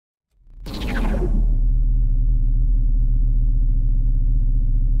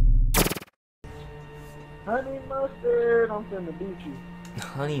mustard, I'm finna beat you.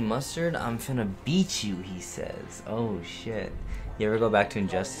 Honey mustard, I'm finna beat you, he says. Oh shit. You ever go back to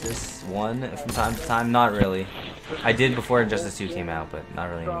Injustice 1 from time to time? Not really. I did before Injustice 2 came out, but not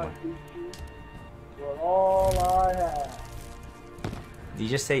really anymore. With all I have. Did you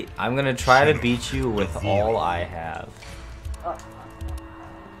just say, I'm gonna try to beat you with all I have?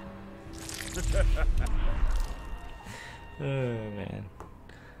 Oh man.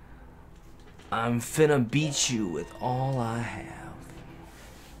 I'm finna beat you with all I have.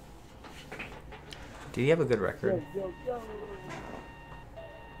 Did he have a good record?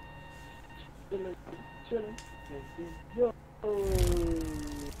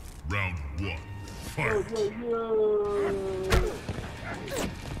 Round 1. Fight.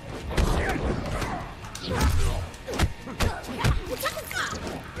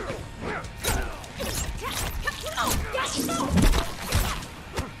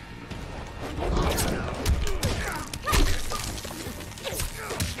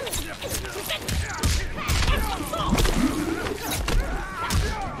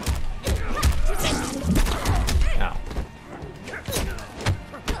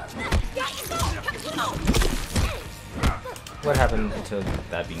 What happened to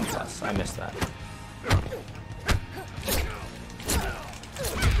that being plus? I missed that.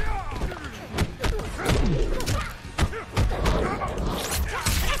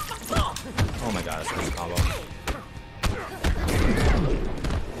 Oh my god, that's a nice combo.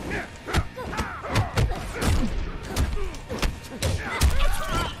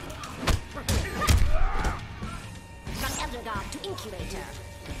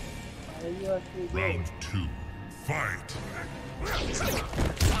 Round 2. Fight.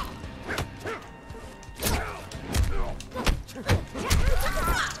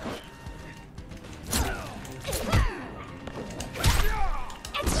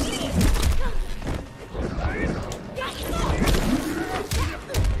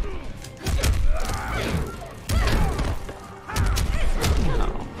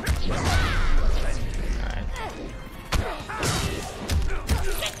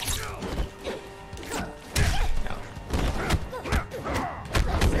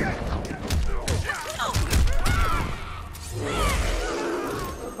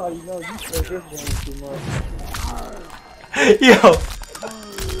 You know, you play this game too much. Yo!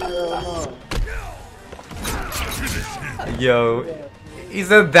 Yo. He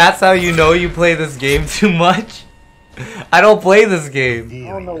said that's how you know you play this game too much? I don't play this game.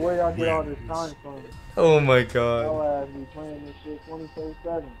 I don't know where y'all get all this time from. Oh my god. Y'all have me playing this shit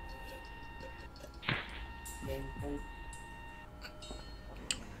 24/7.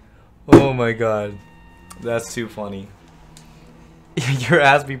 Oh my god. That's too funny. Your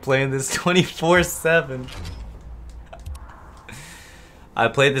ass be playing this 24/7. I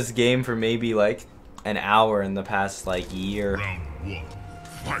played this game for maybe like an hour in the past like year. Round 1.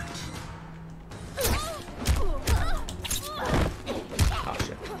 Fight. Oh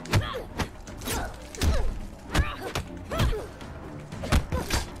shit.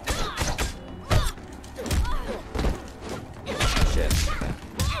 Shit.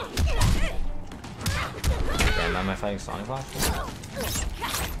 Damn, am I fighting Sonic Blast?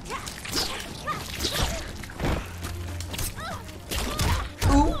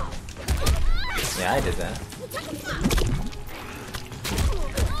 Yeah, I did that.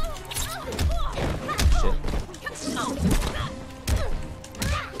 Shit.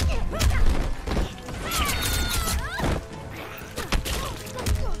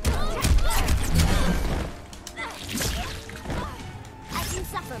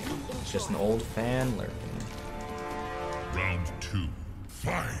 Just an old fan lurking. Round 2.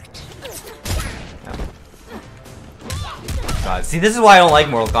 Fight. God, see, this is why I don't like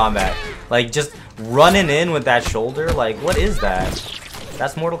Mortal Kombat. Like, just running in with that shoulder, like, what is that?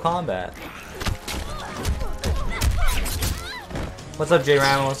 That's Mortal Kombat. What's up, J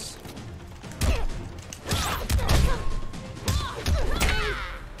Ramos?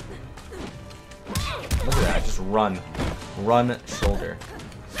 Look at that, just run. Run shoulder.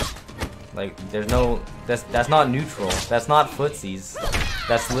 Like, there's no... That's not neutral. That's not footsies.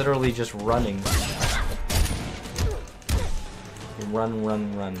 That's literally just running. Run,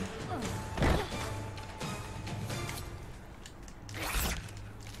 run, run.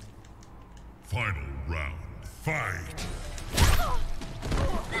 Final round. Fight.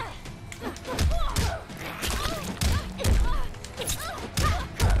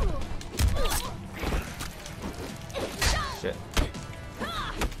 Shit.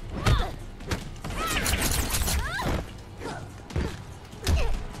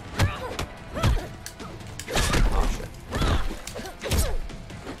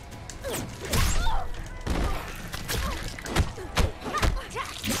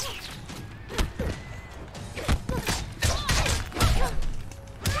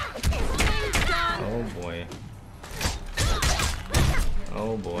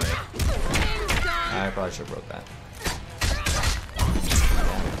 Oh boy. I probably should have broke that.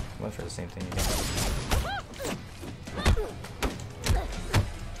 Went for the same thing again.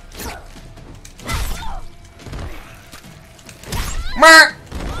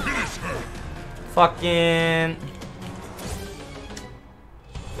 Fucking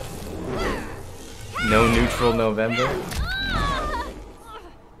no neutral November.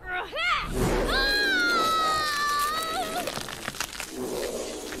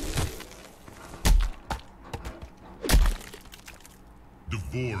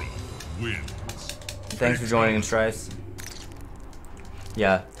 Devora wins. Thanks for joining in, Strice.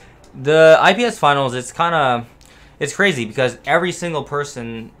 Yeah, the IPS finals. It's crazy because every single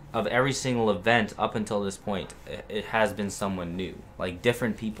person of every single event up until this point, it has been someone new. Like,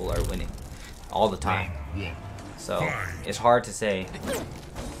 different people are winning all the time. So, it's hard to say.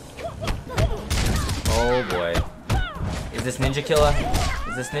 Oh boy. Is this Ninja Killer?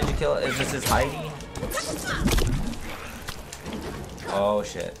 Is this Ninja Killer? Is this his Heidi? Oh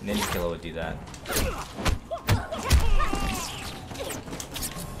shit. Ninja Killer would do that.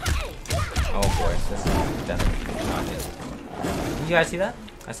 Oh boy. This is definitely not it. Did you guys see that?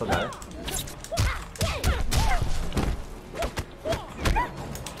 I still got it.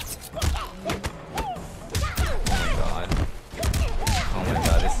 Oh my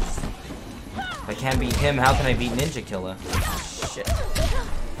god, this is... If I can't beat him, how can I beat Ninja Killer? Shit.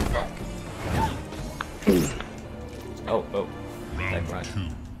 Oh. Round 2,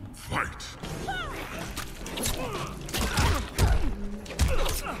 fight.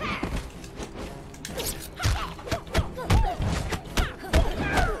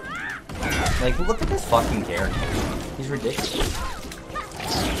 Like, look at this fucking character. He's ridiculous.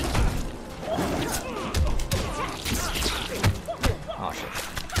 Oh shit.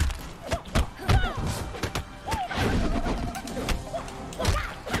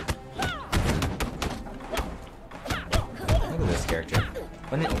 Look at this character.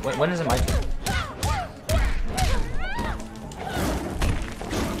 When is it my turn?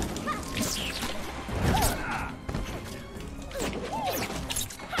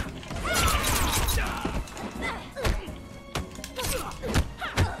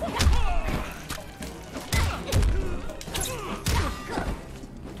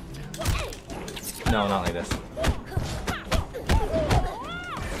 No, not like this.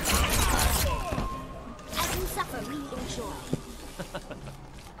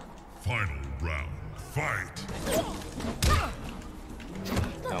 Final round, fight.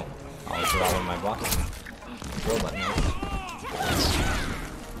 No, I'll put out my block. Throw button.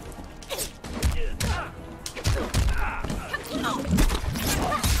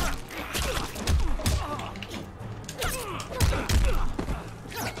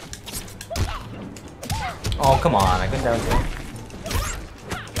 Oh, come on, I couldn't down to him.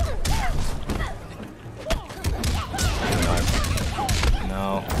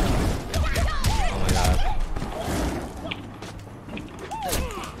 No. Oh my god.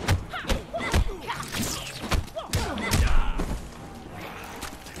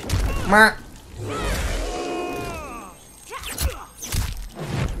 Mer.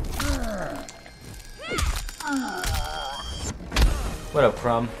 What up,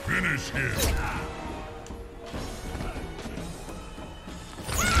 Crumb? Finish him.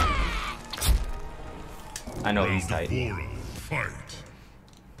 I know he's tight, Devora, fight.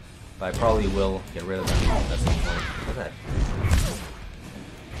 but I probably will get rid of him at some point. Look at that.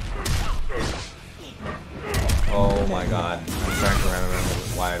 Oh my god. I'm starting to remember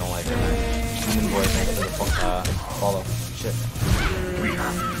why I don't like him. Demon Boy, thanks for the follow. Shit.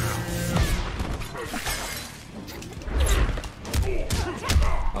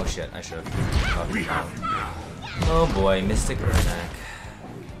 Oh shit, I should have. Oh boy, Mystic Urnak.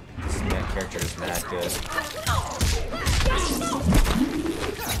 This character is that good.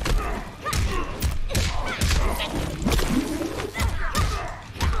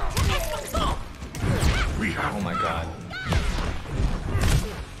 Oh my god.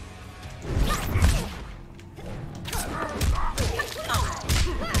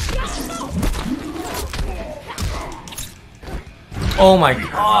 Oh my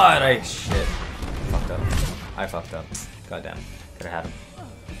god, shit. Fucked up. I fucked up. Goddamn. Could have had him.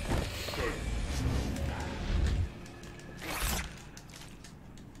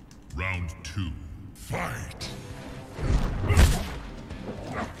 Round 2, fight.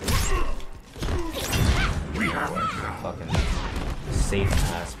 Fucking safe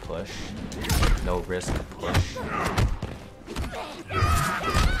ass push. No risk push. I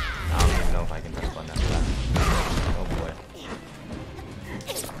don't even know if I can press button after that. Oh boy.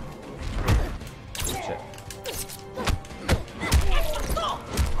 Shit.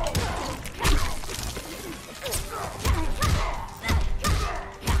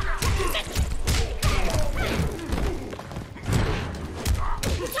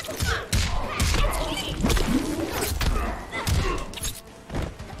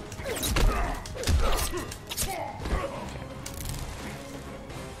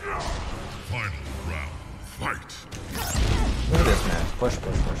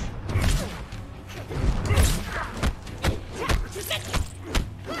 push.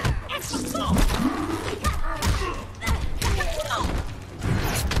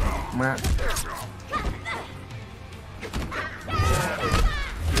 Meh.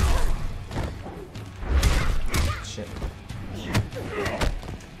 Shit.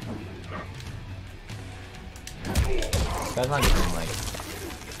 This guy's not even like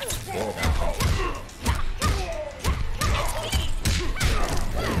good, I don't think.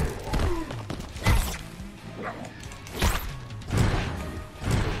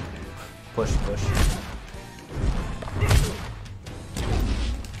 Push, push.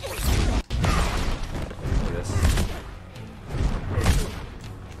 Look at this.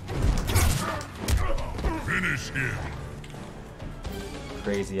 Finish him.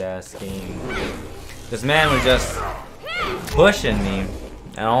 Crazy ass game. This man was just pushing me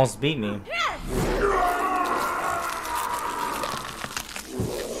and almost beat me.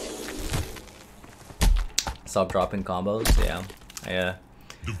 Stop dropping combos? Yeah.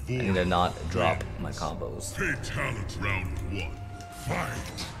 I need to not drop my combos. Fatality. Round 1.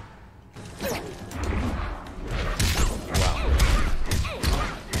 Fight. Wow.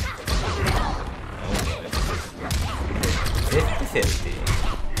 Oh boy. 50-50.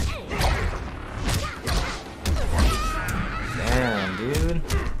 Damn, dude.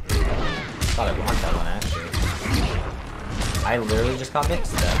 Thought I blocked that one, actually. I literally just got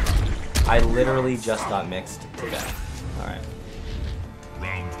mixed to death. I literally just got mixed to death. Alright.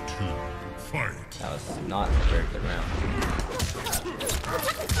 Round 2. Fight. That was not a very good round.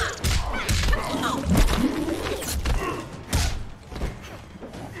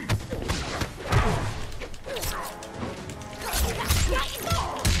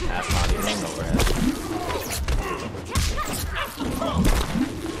 That's not even overhead.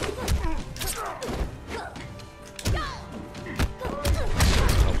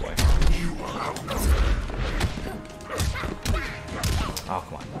 Oh boy. Oh,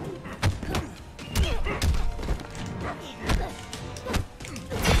 come on.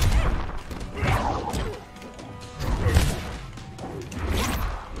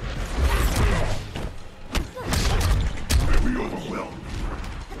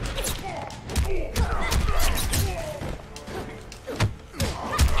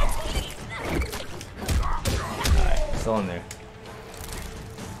 Alright, still in there.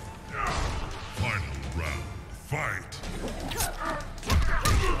 Final round. Fight.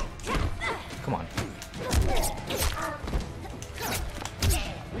 Come on.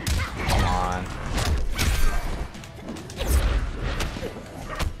 Come on.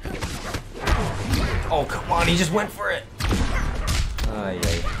 Oh, come on, he just went for it. Ay,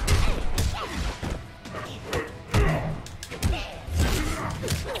 ay.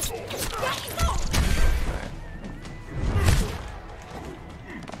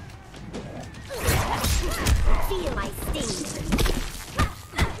 Feel my sting.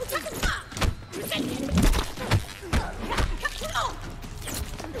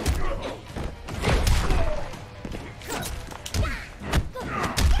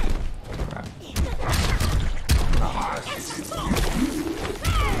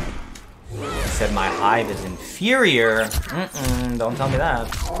 Said my hive is inferior. Don't tell me that.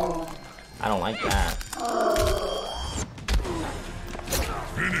 I don't like that.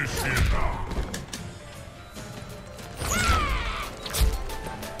 Finish him.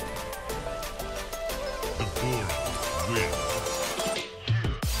 The Boros win.